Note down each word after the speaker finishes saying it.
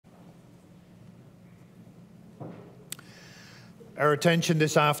Our attention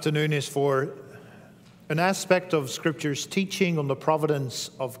this afternoon is for an aspect of Scripture's teaching on the providence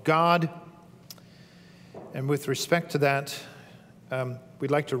of God. And with respect to that,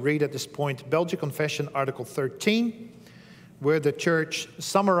 we'd like to read at this point Belgic Confession, Article 13, where the Church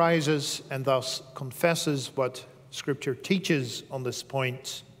summarizes and thus confesses what Scripture teaches on this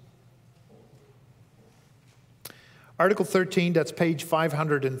point. Article 13, that's page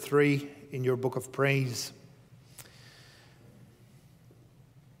 503 in your Book of Praise.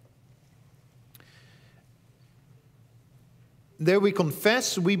 There we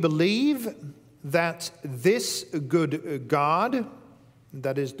confess, we believe that this good God,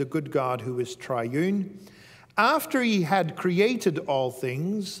 that is the good God who is triune, after he had created all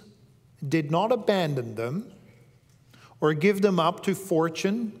things, did not abandon them or give them up to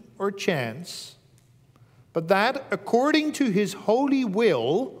fortune or chance, but that according to his holy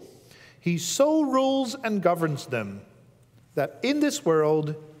will, he so rules and governs them that in this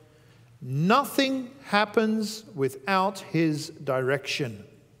world nothing happens without his direction.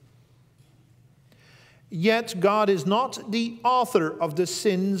 Yet God is not the author of the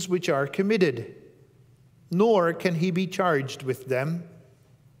sins which are committed, nor can he be charged with them.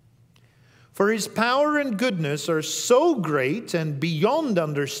 For his power and goodness are so great and beyond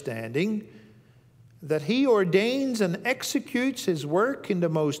understanding that he ordains and executes his work in the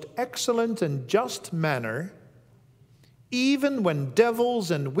most excellent and just manner, even when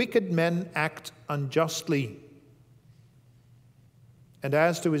devils and wicked men act unjustly. And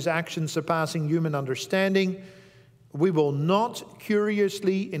as to his actions surpassing human understanding, we will not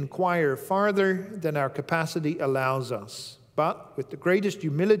curiously inquire farther than our capacity allows us. But with the greatest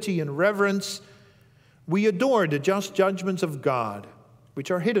humility and reverence, we adore the just judgments of God,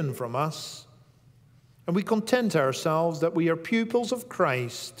 which are hidden from us. And we content ourselves that we are pupils of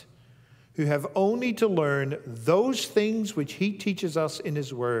Christ, who have only to learn those things which he teaches us in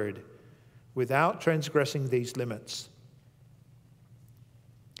his word, without transgressing these limits.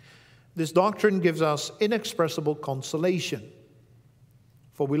 This doctrine gives us inexpressible consolation,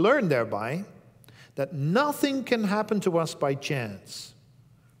 for we learn thereby that nothing can happen to us by chance,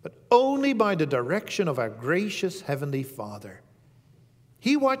 but only by the direction of our gracious Heavenly Father.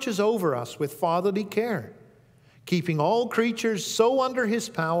 He watches over us with fatherly care, keeping all creatures so under his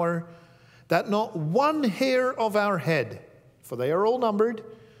power that not one hair of our head, for they are all numbered,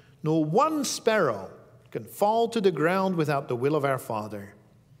 nor one sparrow can fall to the ground without the will of our Father.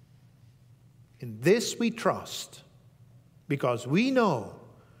 In this we trust, because we know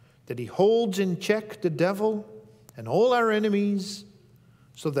that he holds in check the devil and all our enemies,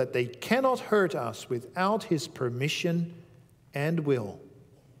 so that they cannot hurt us without his permission and will.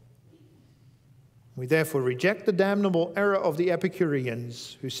 We therefore reject the damnable error of the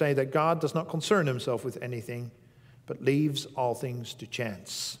Epicureans, who say that God does not concern himself with anything, but leaves all things to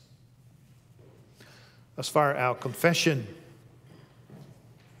chance. As far our confession.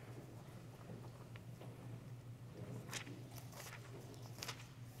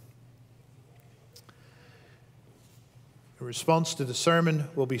 In response to the sermon,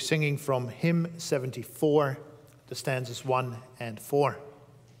 we'll be singing from hymn 74, the stanzas 1 and 4.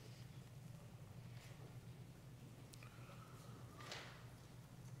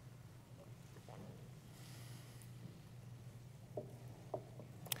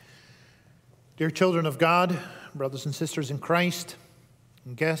 Dear children of God, brothers and sisters in Christ,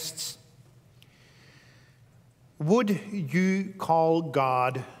 and guests, would you call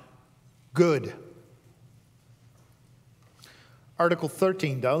God good? Article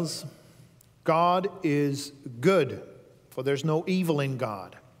 13 does. God is good, for there's no evil in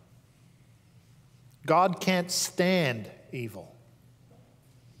God. God can't stand evil.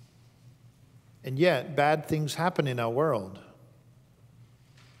 And yet, bad things happen in our world.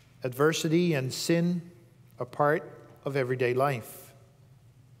 Adversity and sin are part of everyday life.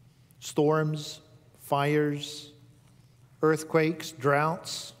 Storms, fires, earthquakes,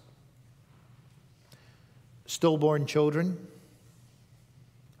 droughts, stillborn children,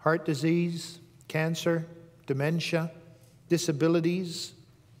 heart disease, cancer, dementia, disabilities,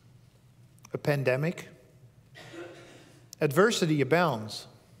 a pandemic. Adversity abounds.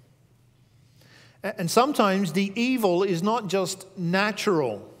 And sometimes the evil is not just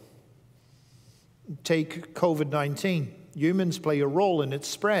natural. Take COVID-19. Humans play a role in its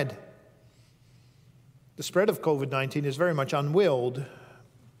spread. The spread of COVID-19 is very much unwilled,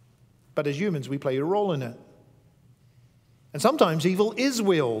 but as humans we play a role in it. And sometimes evil is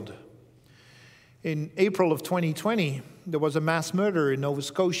willed. In April of 2020, there was a mass murder in Nova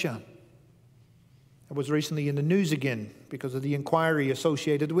Scotia. It was recently in the news again because of the inquiry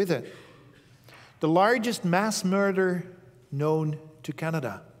associated with it. The largest mass murder known to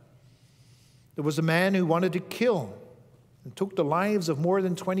Canada. There was a man who wanted to kill and took the lives of more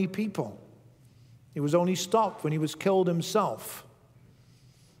than 20 people. He was only stopped when he was killed himself.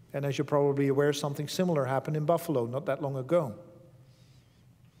 And as you're probably aware, something similar happened in Buffalo not that long ago.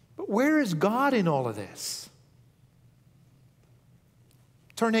 But where is God in all of this?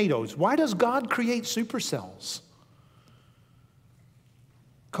 Tornadoes. Why does God create supercells?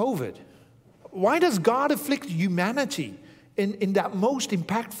 COVID. Why does God afflict humanity in that most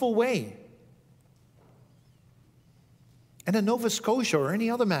impactful way? And in Nova Scotia or any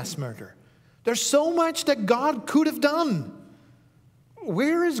other mass murder. There's so much that God could have done.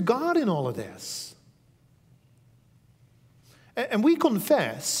 Where is God in all of this? And we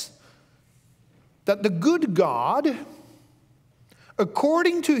confess that the good God,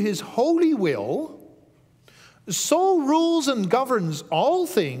 according to his holy will, so rules and governs all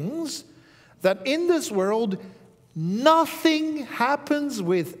things that in this world nothing happens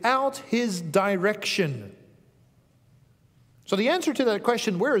without his direction. So the answer to that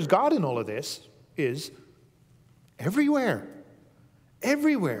question, where is God in all of this, is everywhere.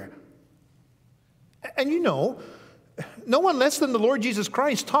 Everywhere. And you know, no one less than the Lord Jesus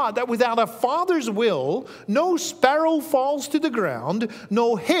Christ taught that without a Father's will, no sparrow falls to the ground,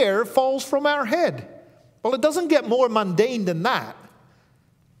 no hair falls from our head. Well, it doesn't get more mundane than that.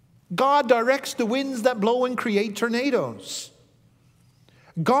 God directs the winds that blow and create tornadoes.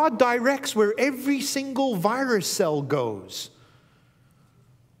 God directs where every single virus cell goes.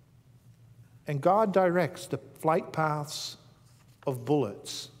 And God directs the flight paths of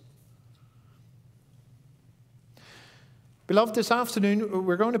bullets. Beloved, this afternoon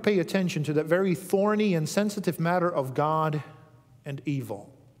we're going to pay attention to that very thorny and sensitive matter of God and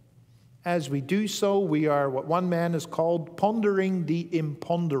evil. As we do so, we are what one man has called pondering the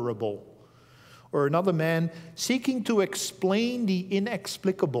imponderable, or another man seeking to explain the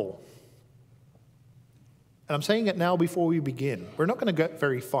inexplicable. And I'm saying it now before we begin. We're not going to get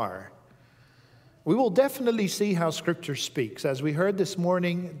very far. We will definitely see how Scripture speaks. As we heard this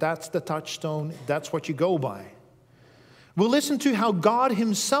morning, that's the touchstone. That's what you go by. We'll listen to how God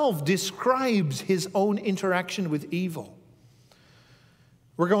himself describes his own interaction with evil.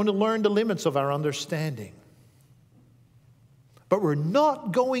 We're going to learn the limits of our understanding. But we're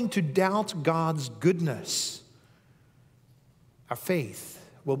not going to doubt God's goodness. Our faith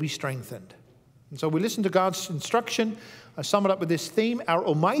will be strengthened. And so we listen to God's instruction. I sum it up with this theme. Our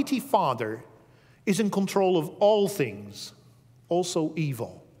Almighty Father is in control of all things, also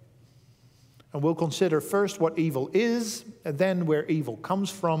evil. And we'll consider first what evil is, and then where evil comes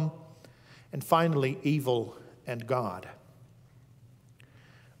from, and finally evil and God.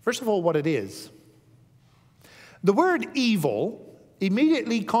 First of all, what it is. The word evil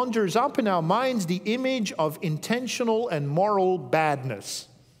immediately conjures up in our minds the image of intentional and moral badness.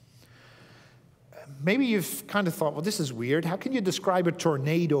 Maybe you've kind of thought, well, this is weird. How can you describe a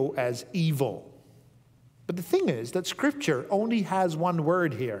tornado as evil? But the thing is that Scripture only has one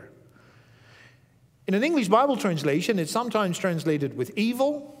word here. In an English Bible translation, it's sometimes translated with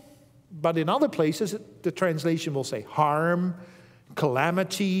evil, but in other places, the translation will say harm,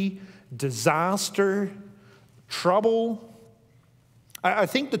 calamity, disaster, trouble. I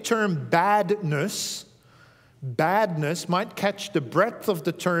think the term badness might catch the breadth of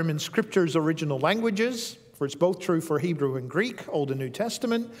the term in Scripture's original languages, for it's both true for Hebrew and Greek, Old and New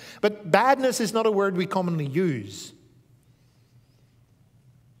Testament. But badness is not a word we commonly use.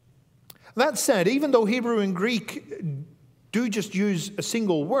 That said, even though Hebrew and Greek do just use a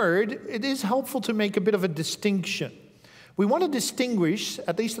single word, it is helpful to make a bit of a distinction. We want to distinguish,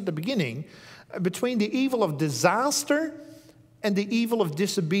 at least at the beginning, between the evil of disaster and the evil of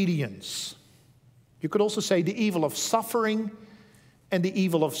disobedience. You could also say the evil of suffering and the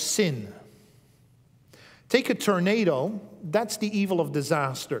evil of sin. Take a tornado, that's the evil of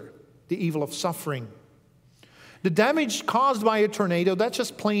disaster, the evil of suffering. The damage caused by a tornado, that's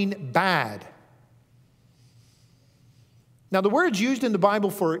just plain bad. Now, the words used in the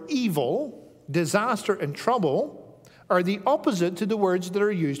Bible for evil, disaster, and trouble are the opposite to the words that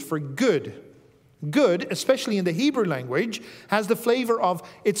are used for good. Good, especially in the Hebrew language, has the flavor of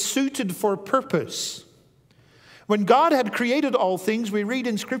it's suited for purpose. When God had created all things, we read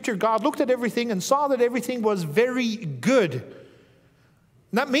in Scripture, God looked at everything and saw that everything was very good.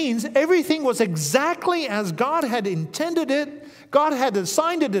 And that means everything was exactly as God had intended it. God had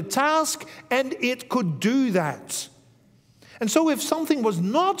assigned it a task, and it could do that. And so if something was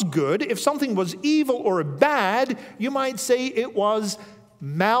not good, if something was evil or bad, you might say it was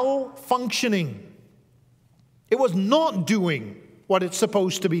malfunctioning. It was not doing what it's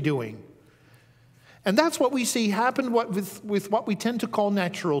supposed to be doing. And that's what we see happen with what we tend to call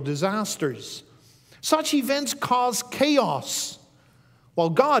natural disasters. Such events cause chaos, while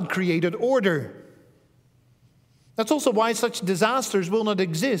God created order. That's also why such disasters will not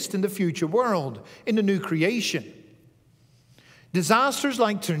exist in the future world, in the new creation. Disasters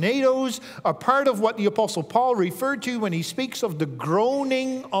like tornadoes are part of what the Apostle Paul referred to when he speaks of the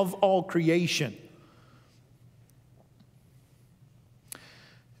groaning of all creation.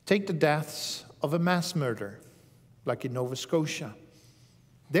 Take the deaths of a mass murder, like in Nova Scotia.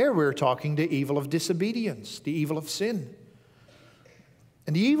 There we're talking the evil of disobedience, the evil of sin.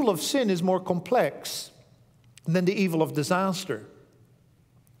 And the evil of sin is more complex than the evil of disaster.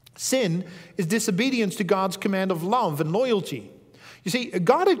 Sin is disobedience to God's command of love and loyalty. You see,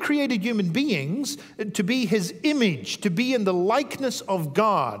 God had created human beings to be His image, to be in the likeness of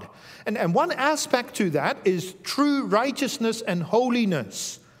God. And one aspect to that is true righteousness and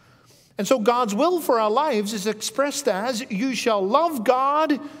holiness. And so God's will for our lives is expressed as, you shall love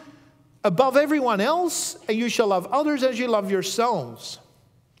God above everyone else, and you shall love others as you love yourselves.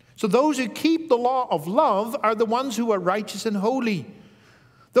 So those who keep the law of love are the ones who are righteous and holy.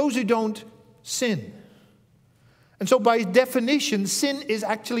 Those who don't sin. And so by definition, sin is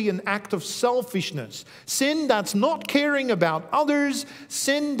actually an act of selfishness. Sin that's not caring about others.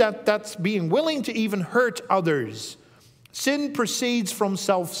 Sin that's being willing to even hurt others. Sin proceeds from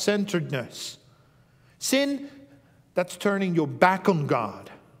self-centeredness. Sin that's turning your back on God.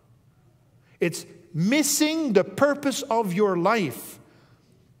 It's missing the purpose of your life.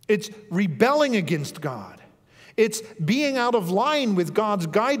 It's rebelling against God. It's being out of line with God's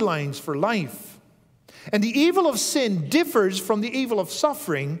guidelines for life. And the evil of sin differs from the evil of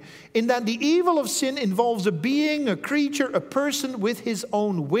suffering in that the evil of sin involves a being, a creature, a person with his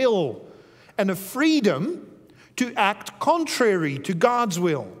own will and a freedom to act contrary to God's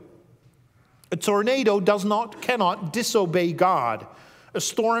will. A tornado cannot disobey God. A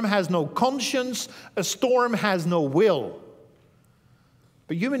storm has no conscience. A storm has no will.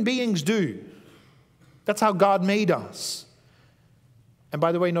 But human beings do. That's how God made us. And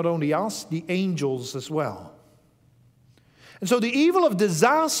by the way, not only us, the angels as well. And so the evil of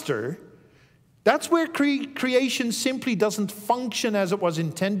disaster, that's where creation simply doesn't function as it was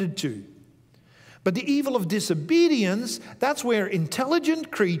intended to. But the evil of disobedience, that's where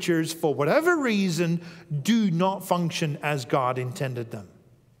intelligent creatures, for whatever reason, do not function as God intended them.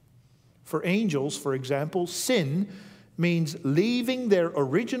 For angels, for example, sin means leaving their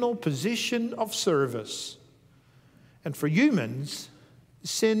original position of service. And for humans,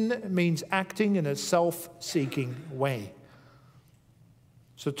 sin means acting in a self-seeking way.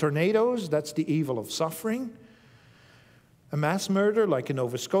 So tornadoes, that's the evil of suffering. A mass murder like in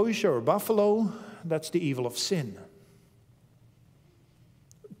Nova Scotia or Buffalo, that's the evil of sin.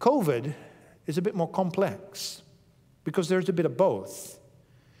 COVID is a bit more complex because there's a bit of both.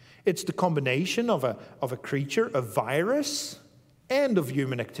 It's the combination of a creature, a virus, and of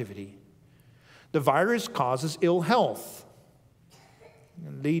human activity. The virus causes ill health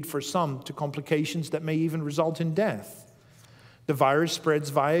and lead for some to complications that may even result in death. The virus spreads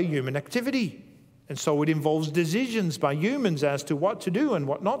via human activity, and so it involves decisions by humans as to what to do and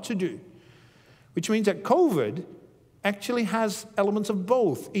what not to do. Which means that COVID actually has elements of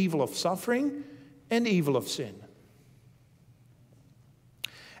both evil of suffering and evil of sin.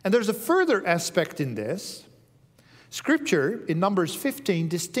 And there's a further aspect in this. Scripture in Numbers 15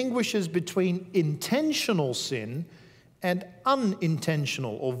 distinguishes between intentional sin and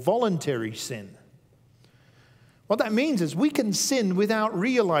unintentional or voluntary sin. What that means is we can sin without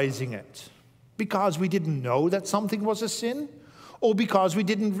realizing it because we didn't know that something was a sin, or because we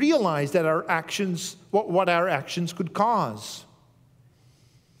didn't realize that our actions, what our actions could cause.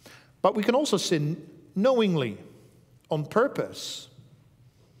 But we can also sin knowingly, on purpose.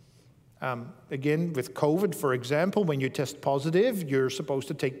 Again, with COVID, for example, when you test positive, you're supposed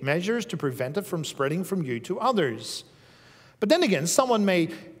to take measures to prevent it from spreading from you to others. But then again, someone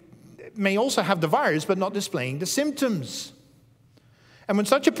may also have the virus but not displaying the symptoms. And when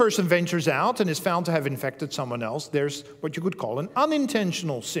such a person ventures out and is found to have infected someone else, there's what you could call an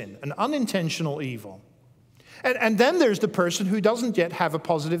unintentional sin, an unintentional evil. And then there's the person who doesn't yet have a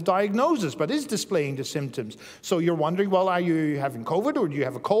positive diagnosis but is displaying the symptoms. So you're wondering, well, are you having COVID, or do you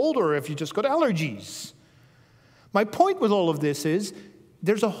have a cold, or have you just got allergies? My point with all of this is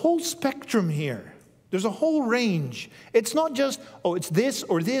there's a whole spectrum here. There's a whole range. It's not just, oh, it's this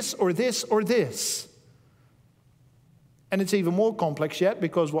or this or this or this. And it's even more complex yet,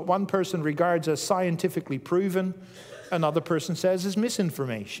 because what one person regards as scientifically proven, another person says is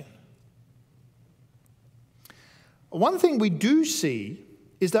misinformation. One thing we do see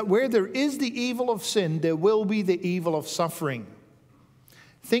is that where there is the evil of sin, there will be the evil of suffering.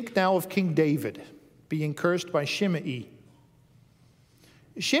 Think now of King David being cursed by Shimei.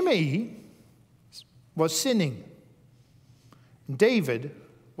 Shimei was sinning. David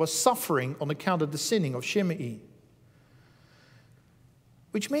was suffering on account of the sinning of Shimei.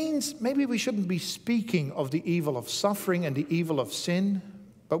 Which means maybe we shouldn't be speaking of the evil of suffering and the evil of sin,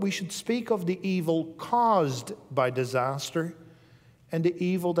 but we should speak of the evil caused by disaster and the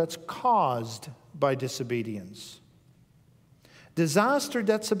evil that's caused by disobedience. Disaster,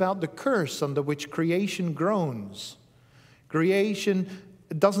 that's about the curse under which creation groans. Creation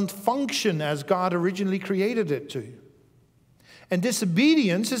doesn't function as God originally created it to. And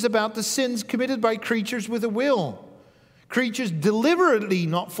disobedience is about the sins committed by creatures with a will. Creatures deliberately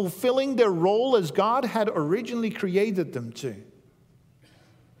not fulfilling their role as God had originally created them to.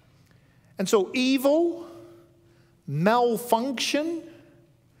 And so evil, malfunction,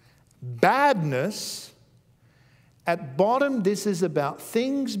 badness, at bottom this is about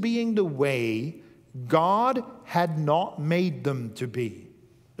things being the way God had not made them to be.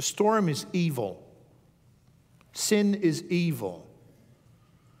 A storm is evil. Sin is evil.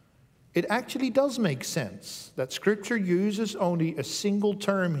 It actually does make sense that Scripture uses only a single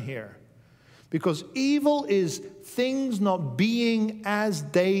term here. Because evil is things not being as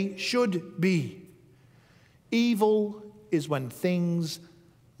they should be. Evil is when things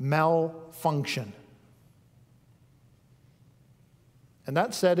malfunction. And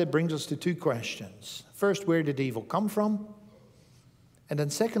that said, it brings us to two questions. First, where did evil come from? And then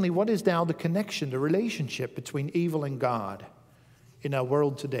secondly, what is now the connection, the relationship between evil and God in our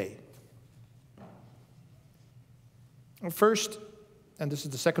world today? First, and this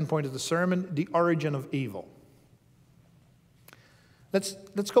is the second point of the sermon, the origin of evil.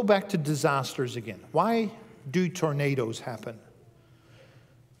 Let's go back to disasters again. Why do tornadoes happen?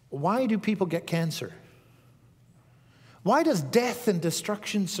 Why do people get cancer? Why does death and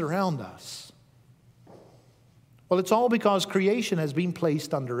destruction surround us? Well, it's all because creation has been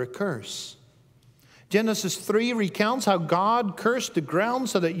placed under a curse. Genesis 3 recounts how God cursed the ground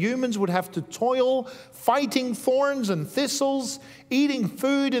so that humans would have to toil, fighting thorns and thistles, eating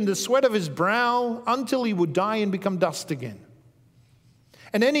food in the sweat of his brow, until he would die and become dust again.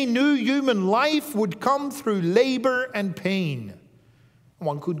 And any new human life would come through labor and pain.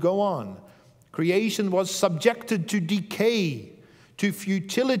 One could go on. Creation was subjected to decay, to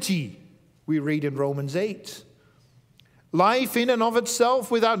futility, we read in Romans 8. Life in and of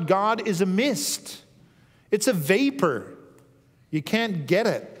itself without God is a mist. It's a vapor. You can't get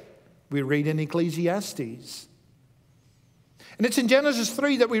it, we read in Ecclesiastes. And it's in Genesis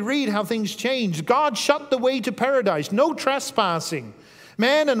 3 that we read how things changed. God shut the way to paradise, no trespassing.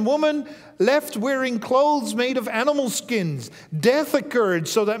 Man and woman left wearing clothes made of animal skins. Death occurred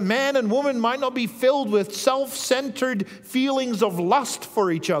so that man and woman might not be filled with self-centered feelings of lust for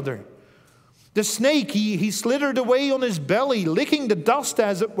each other. The snake, he slithered away on his belly, licking the dust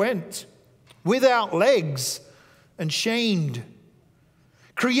as it went, without legs and shamed.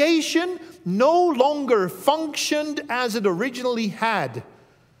 Creation no longer functioned as it originally had.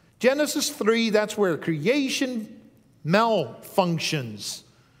 Genesis 3, that's where creation malfunctions.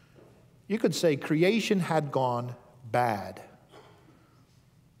 You could say creation had gone bad.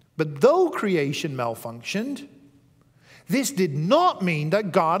 But though creation malfunctioned, this did not mean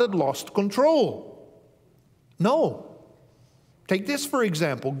that God had lost control. No. Take this for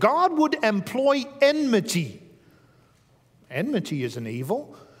example. God would employ enmity. Enmity is an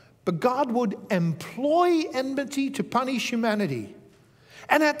evil, but God would employ enmity to punish humanity,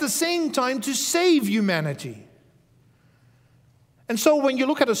 and at the same time to save humanity. And so when you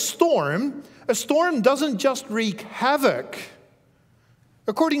look at a storm doesn't just wreak havoc.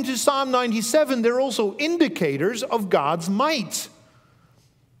 According to Psalm 97, they're also indicators of God's might.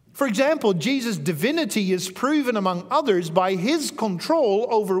 For example, Jesus' divinity is proven, among others, by his control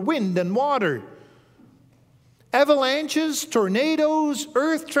over wind and water. Avalanches, tornadoes,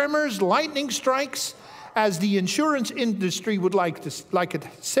 earth tremors, lightning strikes, as the insurance industry would like it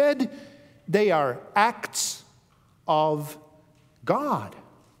said, they are acts of God.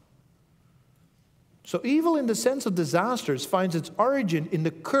 So evil in the sense of disasters finds its origin in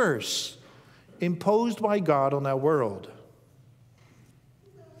the curse imposed by God on our world.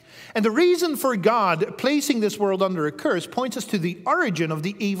 And the reason for God placing this world under a curse points us to the origin of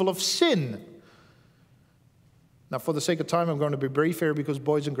the evil of sin. Now, for the sake of time, I'm going to be brief here because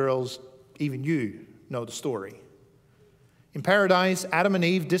boys and girls, even you know the story. In paradise, Adam and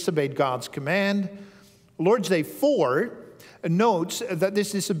Eve disobeyed God's command. Lord's Day 4 notes that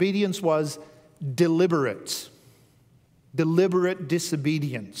this disobedience was deliberate. deliberate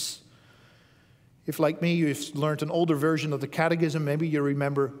disobedience. If, like me, you've learned an older version of the catechism, maybe you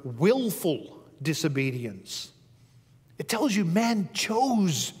remember willful disobedience. It tells you man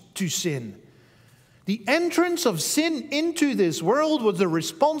chose to sin. The entrance of sin into this world was the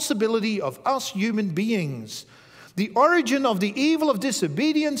responsibility of us human beings. The origin of the evil of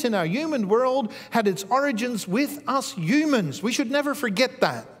disobedience in our human world had its origins with us humans. We should never forget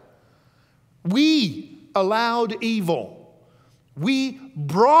that. We allowed evil. We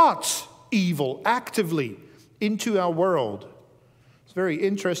brought evil actively into our world. It's very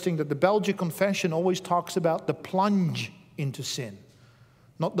interesting that the Belgic Confession always talks about the plunge into sin.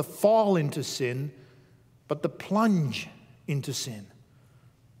 Not the fall into sin, but the plunge into sin.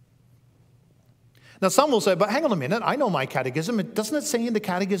 Now some will say, but hang on a minute, I know my catechism. Doesn't it say in the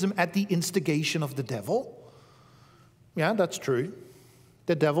catechism, at the instigation of the devil? Yeah, that's true.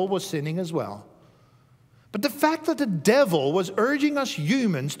 The devil was sinning as well. But the fact that the devil was urging us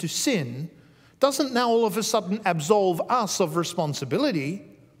humans to sin doesn't now all of a sudden absolve us of responsibility.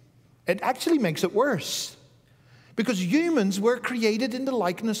 It actually makes it worse. Because humans were created in the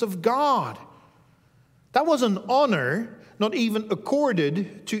likeness of God. That was an honor not even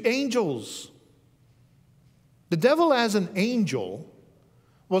accorded to angels. The devil as an angel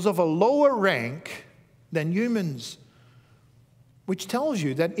was of a lower rank than humans, which tells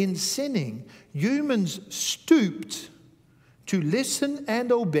you that in sinning, humans stooped to listen and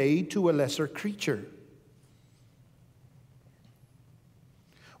obey to a lesser creature.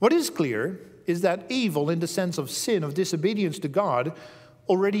 What is clear is that evil, in the sense of sin, of disobedience to God,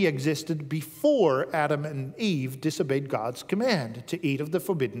 already existed before Adam and Eve disobeyed God's command to eat of the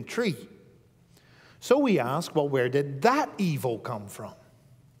forbidden tree. So we ask, well, where did that evil come from?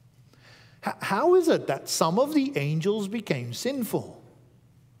 How is it that some of the angels became sinful?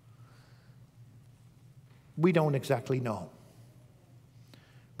 We don't exactly know.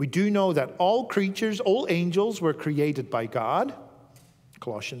 We do know that all creatures, all angels were created by God,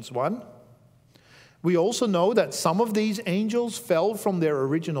 Colossians 1. We also know that some of these angels fell from their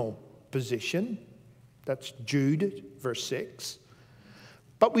original position. That's Jude, verse 6.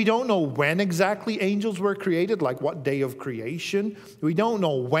 But we don't know when exactly angels were created, like what day of creation. We don't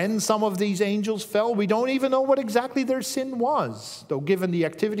know when some of these angels fell. We don't even know what exactly their sin was. Though given the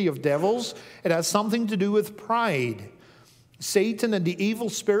activity of devils, it has something to do with pride. Satan and the evil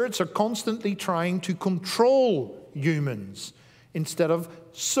spirits are constantly trying to control humans instead of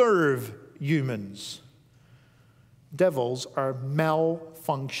serve humans. Devils are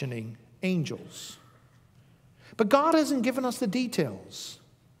malfunctioning angels. But God hasn't given us the details.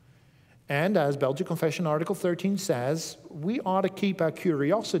 And as Belgic Confession Article 13 says, we ought to keep our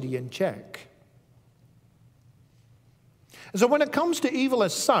curiosity in check. And so when it comes to evil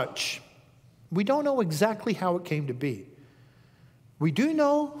as such, we don't know exactly how it came to be. We do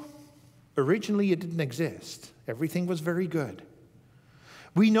know originally it didn't exist. Everything was very good.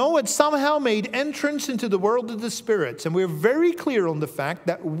 We know it somehow made entrance into the world of the spirits, and we're very clear on the fact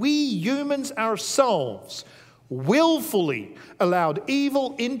that we humans ourselves willfully allowed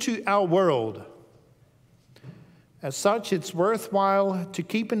evil into our world. As such, it's worthwhile to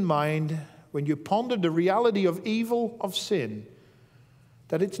keep in mind, when you ponder the reality of evil, of sin,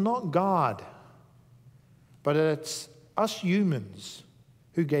 that it's not God, but it's us humans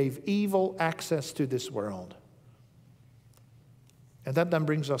who gave evil access to this world. And that then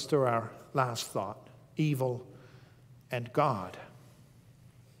brings us to our last thought, evil and God.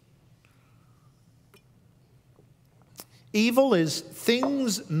 Evil is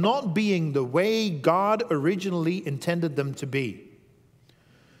things not being the way God originally intended them to be.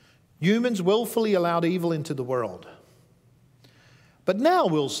 Humans willfully allowed evil into the world. But now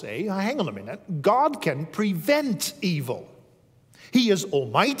we'll say, hang on a minute, God can prevent evil. He is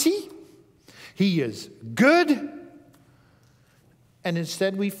almighty, He is good, and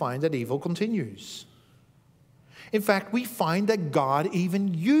instead we find that evil continues. In fact, we find that God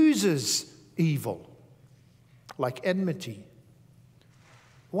even uses evil, like enmity.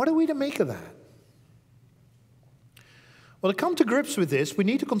 What are we to make of that? Well, to come to grips with this, we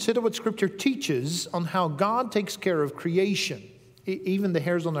need to consider what Scripture teaches on how God takes care of creation, even the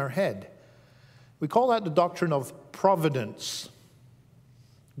hairs on our head. We call that the doctrine of providence.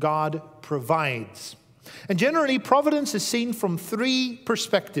 God provides. And generally, providence is seen from three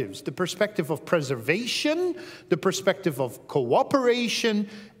perspectives: the perspective of preservation, the perspective of cooperation,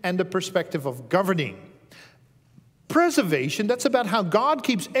 and the perspective of governing. Preservation, that's about how God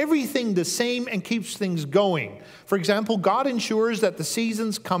keeps everything the same and keeps things going. For example, God ensures that the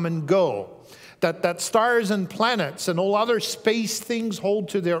seasons come and go. that stars and planets and all other space things hold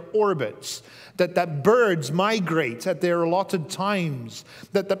to their orbits, that birds migrate at their allotted times,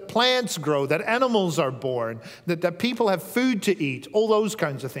 that plants grow, that animals are born, that people have food to eat, all those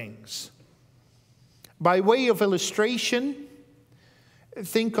kinds of things. By way of illustration,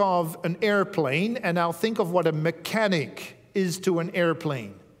 think of an airplane, and now think of what a mechanic is to an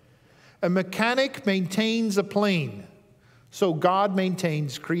airplane. A mechanic maintains a plane, so God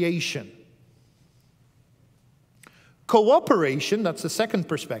maintains creation. Cooperation, that's the second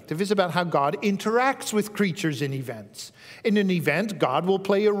perspective, is about how God interacts with creatures in events. In an event, God will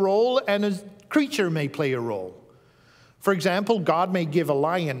play a role and a creature may play a role. For example, God may give a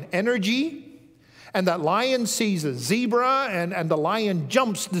lion energy, and that lion sees a zebra, and the lion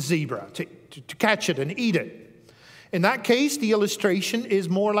jumps the zebra to catch it and eat it. In that case, the illustration is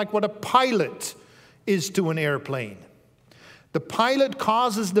more like what a pilot is to an airplane. The pilot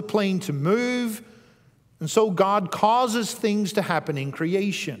causes the plane to move, and so God causes things to happen in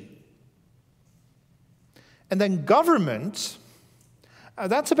creation. And then government,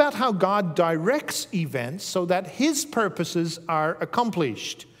 that's about how God directs events so that His purposes are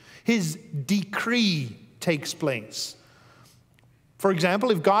accomplished. His decree takes place. For example,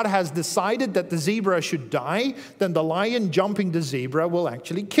 if God has decided that the zebra should die, then the lion jumping the zebra will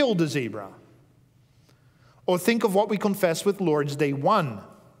actually kill the zebra. Or think of what we confess with Lord's Day 1.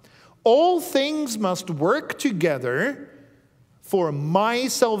 All things must work together for my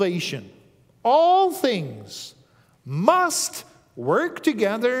salvation. All things must work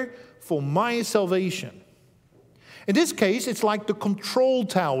together for my salvation. In this case, it's like the control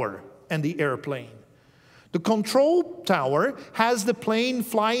tower and the airplane. The control tower has the plane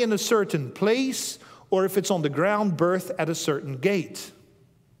fly in a certain place, or if it's on the ground, berth at a certain gate.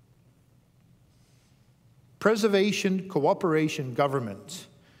 Preservation, cooperation, government.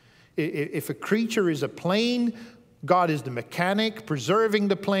 If a creature is a plane, God is the mechanic preserving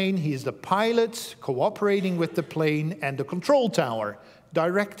the plane. He is the pilot cooperating with the plane, and the control tower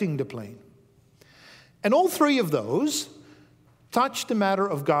directing the plane. And all three of those touch the matter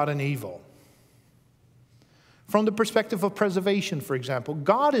of God and evil. From the perspective of preservation, for example,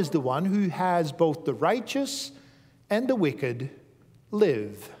 God is the one who has both the righteous and the wicked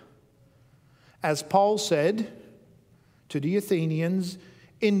live. As Paul said to the Athenians,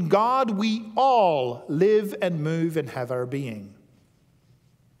 in God we all live and move and have our being.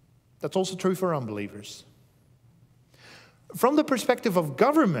 That's also true for unbelievers. From the perspective of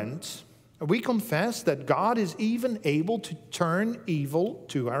government, we confess that God is even able to turn evil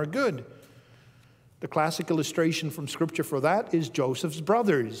to our good. The classic illustration from Scripture for that is Joseph's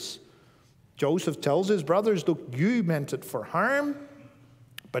brothers. Joseph tells his brothers, look, you meant it for harm,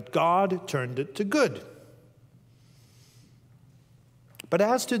 but God turned it to good. But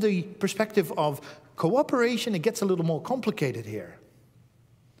as to the perspective of cooperation, it gets a little more complicated here.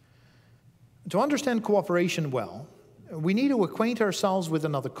 To understand cooperation well, we need to acquaint ourselves with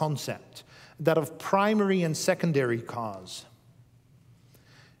another concept, that of primary and secondary cause.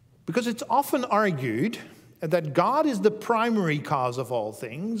 Because it's often argued that God is the primary cause of all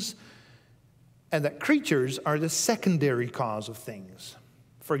things, and that creatures are the secondary cause of things.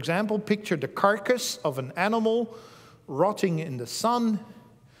 For example, picture the carcass of an animal rotting in the sun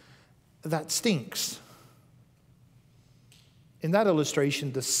that stinks. In that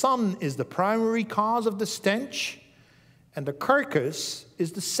illustration, the sun is the primary cause of the stench, and the carcass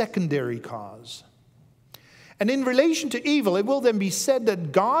is the secondary cause. And in relation to evil, it will then be said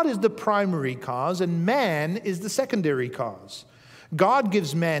that God is the primary cause and man is the secondary cause. God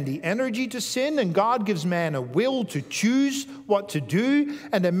gives man the energy to sin, and God gives man a will to choose what to do,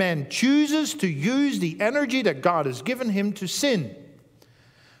 and the man chooses to use the energy that God has given him to sin.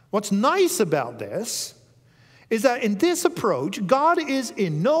 What's nice about this is that in this approach, God is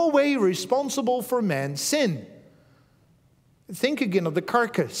in no way responsible for man's sin. Think again of the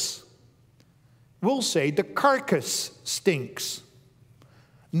carcass. We'll say the carcass stinks.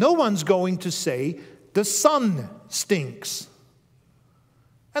 No one's going to say the sun stinks.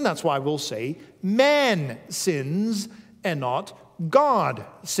 And that's why we'll say man sins and not God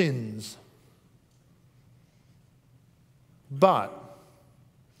sins. But,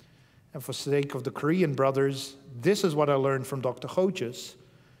 and for sake of the Korean brothers, this is what I learned from Dr. Goetjes.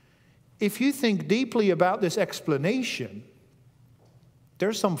 If you think deeply about this explanation,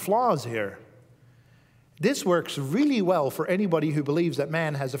 there's some flaws here. This works really well for anybody who believes that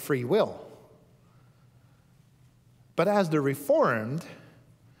man has a free will. But as the Reformed,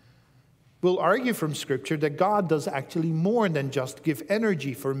 we'll argue from Scripture that God does actually more than just give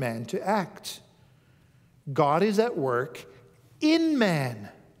energy for man to act. God is at work in man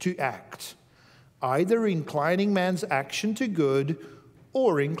to act. either inclining man's action to good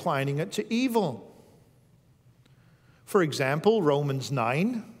or inclining it to evil. For example, Romans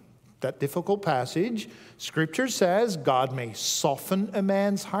 9, that difficult passage, Scripture says God may soften a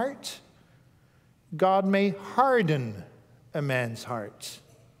man's heart. God may harden a man's heart.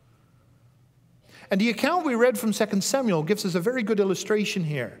 And the account we read from 2 Samuel gives us a very good illustration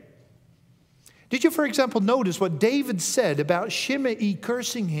here. Did you, for example, notice what David said about Shimei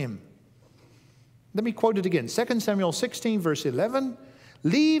cursing him? Let me quote it again. 2 Samuel 16, verse 11.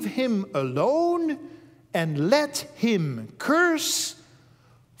 Leave him alone and let him curse,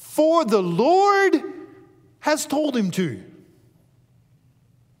 for the Lord has told him to.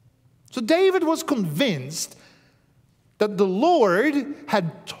 So David was convinced that the Lord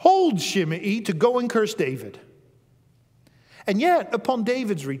had told Shimei to go and curse David. And yet, upon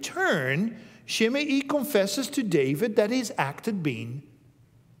David's return, Shimei confesses to David that his act had been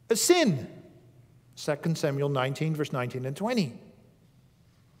a sin. 2 Samuel 19, verse 19 and 20.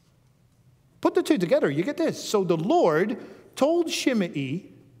 Put the two together, you get this. So the Lord told Shimei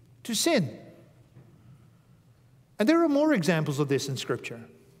to sin. And there are more examples of this in Scripture.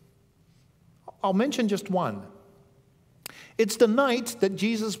 I'll mention just one. It's the night that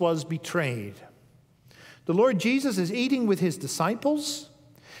Jesus was betrayed. The Lord Jesus is eating with his disciples.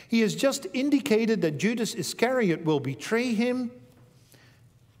 He has just indicated that Judas Iscariot will betray him.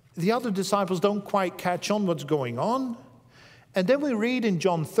 The other disciples don't quite catch on what's going on. And then we read in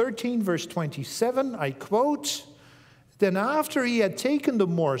John 13, verse 27, I quote, "Then after he had taken the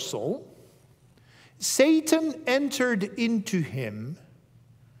morsel, Satan entered into him,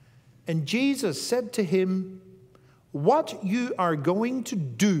 and Jesus said to him, 'What you are going to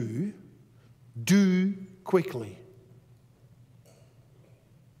do, do quickly.'"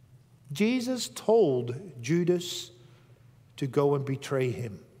 Jesus told Judas to go and betray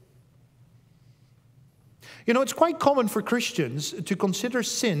him. You know, it's quite common for Christians to consider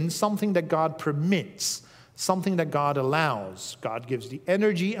sin something that God permits, something that God allows. God gives the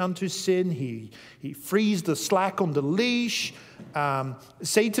energy unto sin. He frees the slack on the leash.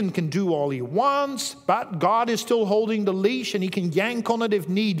 Satan can do all he wants, but God is still holding the leash and he can yank on it if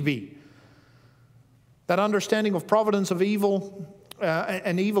need be. That understanding of providence of evil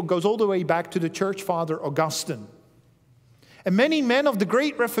and evil goes all the way back to the church father Augustine. And many men of the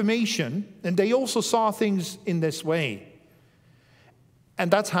Great Reformation, and they also saw things in this way. And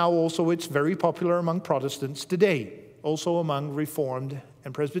that's how also it's very popular among Protestants today, also among Reformed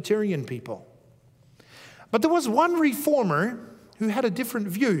and Presbyterian people. But there was one reformer who had a different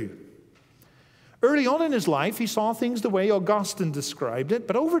view. Early on in his life, he saw things the way Augustine described it,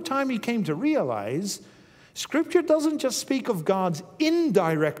 but over time he came to realize Scripture doesn't just speak of God's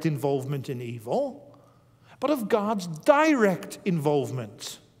indirect involvement in evil, but of God's direct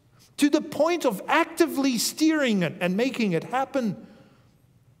involvement, to the point of actively steering it and making it happen.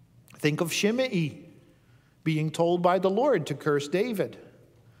 Think of Shimei being told by the Lord to curse David.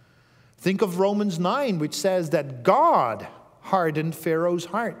 Think of Romans 9, which says that God hardened Pharaoh's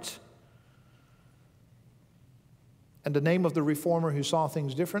heart. And the name of the reformer who saw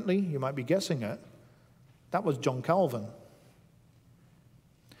things differently, you might be guessing it, that was John Calvin.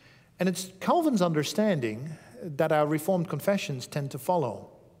 And it's Calvin's understanding that our Reformed confessions tend to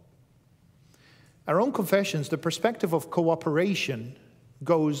follow. Our own confessions, the perspective of cooperation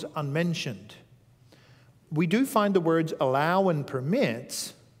goes unmentioned. We do find the words allow and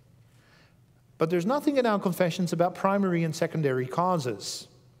permit, but there's nothing in our confessions about primary and secondary causes.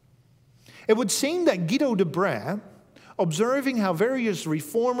 It would seem that Guido de Brès, observing how various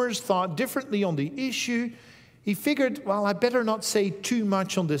reformers thought differently on the issue, he figured, well, I better not say too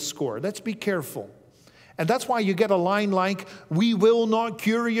much on this score. Let's be careful. And that's why you get a line like, "We will not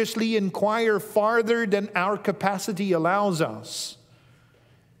curiously inquire farther than our capacity allows us."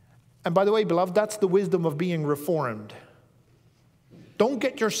 And by the way, beloved, that's the wisdom of being reformed. Don't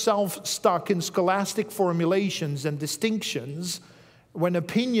get yourself stuck in scholastic formulations and distinctions when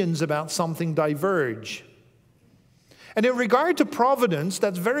opinions about something diverge. And in regard to providence,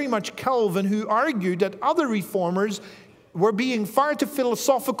 that's very much Calvin, who argued that other reformers were being far too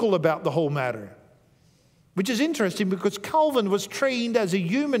philosophical about the whole matter. Which is interesting because Calvin was trained as a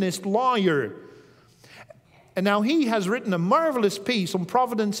humanist lawyer. And now he has written a marvelous piece on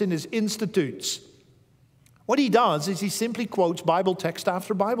providence in his Institutes. What he does is he simply quotes Bible text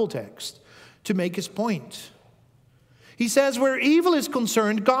after Bible text to make his point. He says, where evil is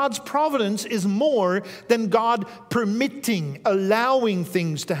concerned, God's providence is more than God permitting, allowing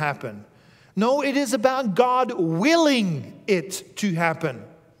things to happen. No, it is about God willing it to happen.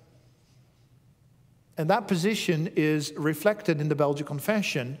 And that position is reflected in the Belgic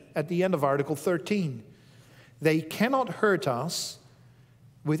Confession at the end of Article 13. They cannot hurt us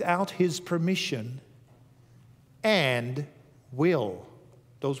without his permission and will.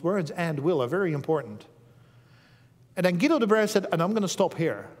 Those words, and will, are very important. And then Guido de Brès said, and I'm going to stop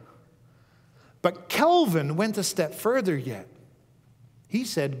here. But Calvin went a step further yet. He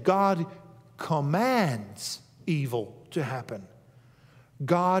said, God commands evil to happen.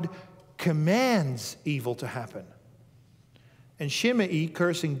 God commands evil to happen. And Shimei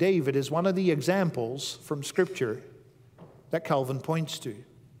cursing David is one of the examples from Scripture that Calvin points to.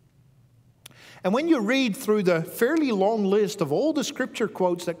 And when you read through the fairly long list of all the Scripture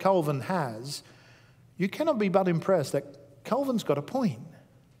quotes that Calvin has, you cannot be but impressed that Calvin's got a point.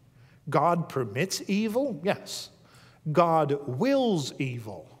 God permits evil? Yes. God wills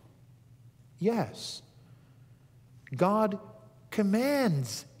evil? Yes. God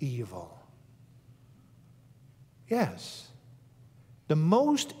commands evil? Yes. The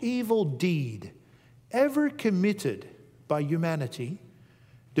most evil deed ever committed by humanity,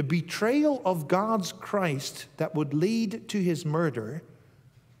 the betrayal of God's Christ that would lead to his murder,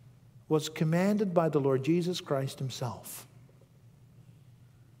 was commanded by the Lord Jesus Christ himself.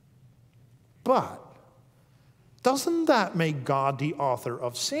 But doesn't that make God the author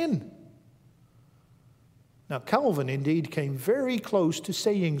of sin? Now, Calvin indeed came very close to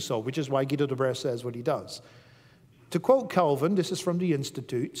saying so, which is why Guido de Brès says what he does. To quote Calvin, this is from the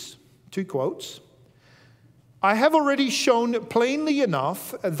Institutes, 2 quotes. I have already shown plainly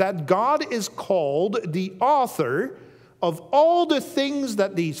enough that God is called the author of all the things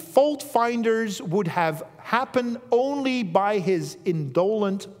that these fault finders would have happen only by his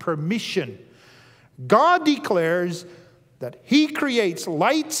indolent permission. God declares that he creates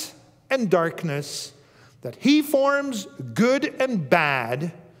light and darkness, that he forms good and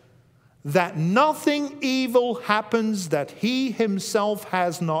bad, that nothing evil happens that he himself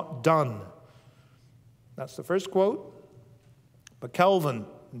has not done. That's the first quote. But Calvin,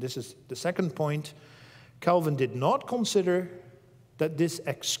 and this is the second point, Calvin did not consider that this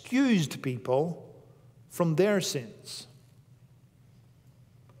excused people from their sins.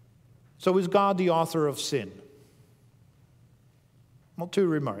 So is God the author of sin? Well, 2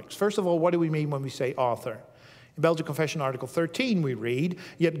 remarks. First of all, what do we mean when we say author? In Belgic Confession, Article 13, we read,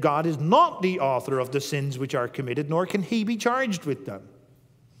 yet God is not the author of the sins which are committed, nor can he be charged with them.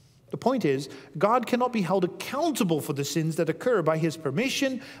 The point is, God cannot be held accountable for the sins that occur by his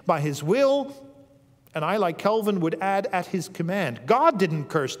permission, by his will, and I, like Calvin, would add at his command. God didn't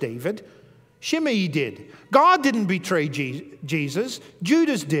curse David. Shimei did. God didn't betray Jesus.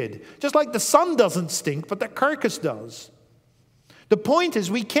 Judas did. Just like the sun doesn't stink, but the carcass does. The point is,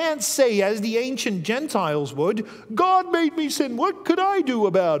 we can't say, as the ancient Gentiles would, God made me sin. What could I do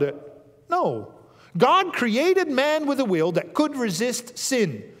about it? No. God created man with a will that could resist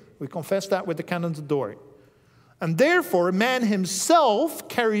sin. We confess that with the canons of Dort. And therefore, man himself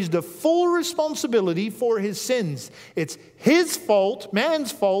carries the full responsibility for his sins. It's his fault,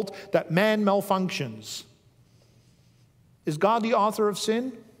 man's fault, that man malfunctions. Is God the author of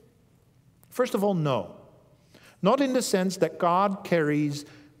sin? First of all, no. Not in the sense that God carries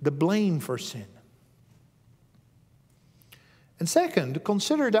the blame for sin. And second,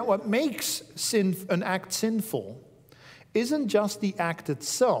 consider that what makes an act sinful isn't just the act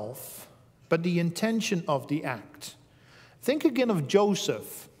itself, but the intention of the act. Think again of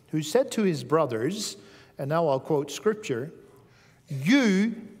Joseph, who said to his brothers, and now I'll quote Scripture,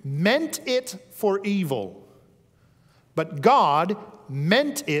 "You meant it for evil, but God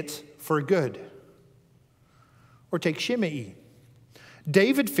meant it for good." Or take Shimei.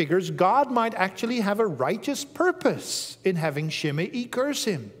 David figures God might actually have a righteous purpose in having Shimei curse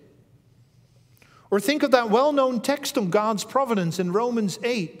him. Or think of that well-known text on God's providence in Romans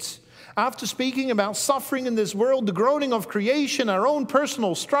 8. After speaking about suffering in this world, the groaning of creation, our own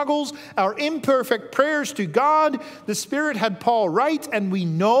personal struggles, our imperfect prayers to God, the Spirit had Paul write, and we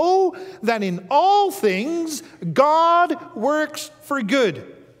know that in all things God works for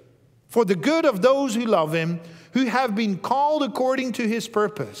good, for the good of those who love him, who have been called according to his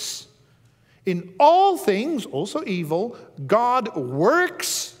purpose. In all things, also evil, God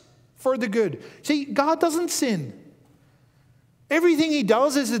works for the good. See, God doesn't sin. Everything he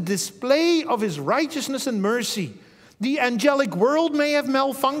does is a display of his righteousness and mercy. The angelic world may have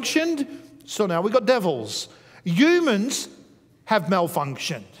malfunctioned, so now we got devils. Humans have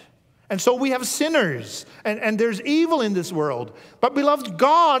malfunctioned. And so we have sinners, and there's evil in this world. But beloved,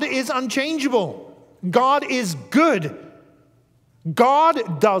 God is unchangeable. God is good.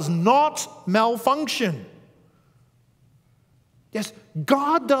 God does not malfunction. Yes,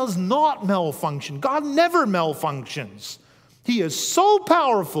 God does not malfunction. God never malfunctions. He is so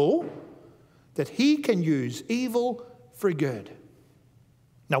powerful that he can use evil for good.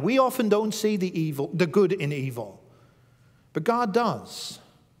 Now, we often don't see the good in evil, but God does.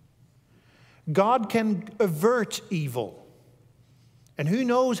 God can avert evil. And who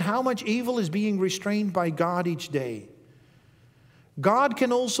knows how much evil is being restrained by God each day. God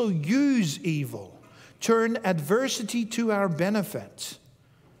can also use evil, turn adversity to our benefit.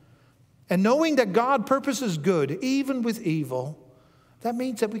 And knowing that God purposes good, even with evil, that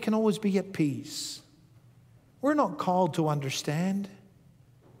means that we can always be at peace. We're not called to understand.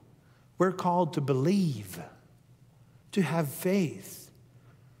 We're called to believe, to have faith.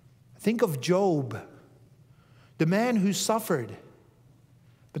 Think of Job, the man who suffered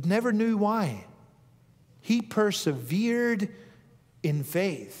but never knew why. He persevered in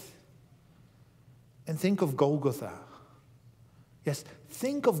faith. And think of Golgotha. Yes,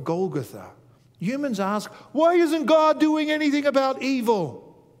 think of Golgotha. Humans ask, why isn't God doing anything about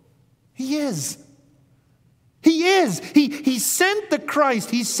evil? He is. He is. He sent the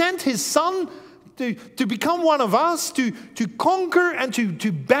Christ. He sent his Son to become one of us, to conquer and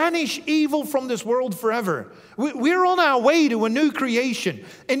to banish evil from this world forever. We're on our way to a new creation.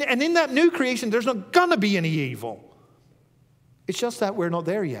 And in that new creation, there's not going to be any evil. It's just that we're not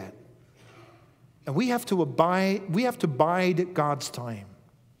there yet. And we have to bide God's time.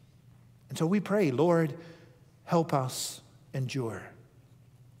 And so we pray, Lord, help us endure.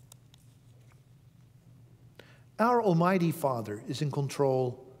 Our Almighty Father is in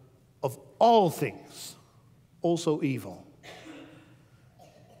control of all things, also evil.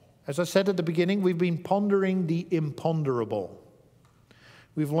 As I said at the beginning, we've been pondering the imponderable.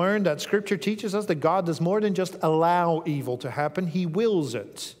 We've learned that Scripture teaches us that God does more than just allow evil to happen. He wills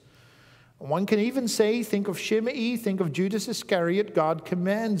it. One can even say, think of Shimei, think of Judas Iscariot, God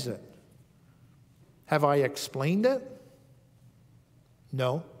commands it. Have I explained it?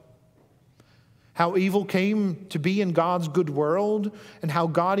 No. How evil came to be in God's good world and how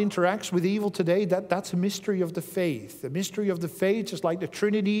God interacts with evil today, that's a mystery of the faith. The mystery of the faith, just like the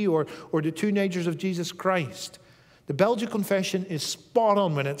Trinity or the two natures of Jesus Christ. The Belgic Confession is spot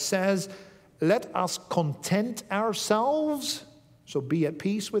on when it says, let us content ourselves, so be at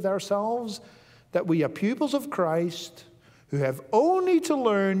peace with ourselves, that we are pupils of Christ who have only to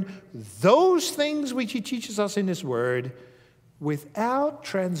learn those things which he teaches us in his word without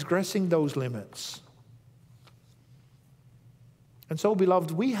transgressing those limits. And so,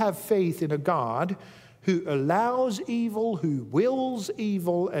 beloved, we have faith in a God who allows evil, who wills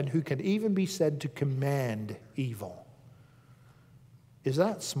evil, and who can even be said to command evil. Is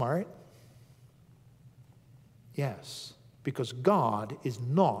that smart? Yes, because God is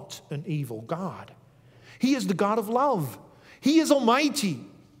not an evil God. He is the God of love. He is almighty.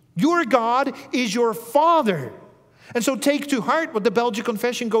 Your God is your Father. And so take to heart what the Belgic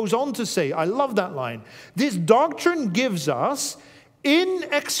Confession goes on to say. I love that line. This doctrine gives us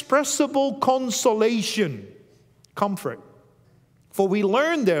inexpressible consolation, comfort. For we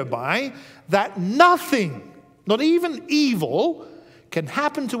learn thereby that nothing, not even evil, can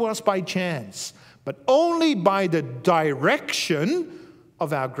happen to us by chance, but only by the direction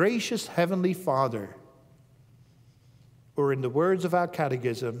of our gracious Heavenly Father. Or in the words of our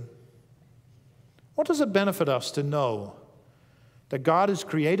catechism, what does it benefit us to know that God has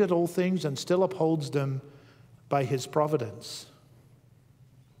created all things and still upholds them by his providence?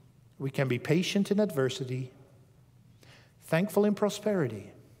 We can be patient in adversity, thankful in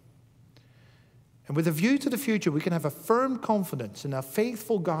prosperity. And with a view to the future, we can have a firm confidence in our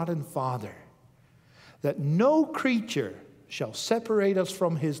faithful God and Father that no creature shall separate us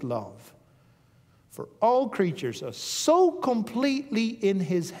from his love. For all creatures are so completely in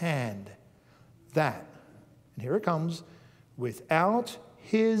his hand that, and here it comes, without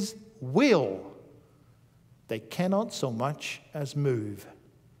his will, they cannot so much as move.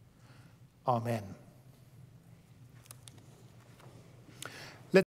 Amen.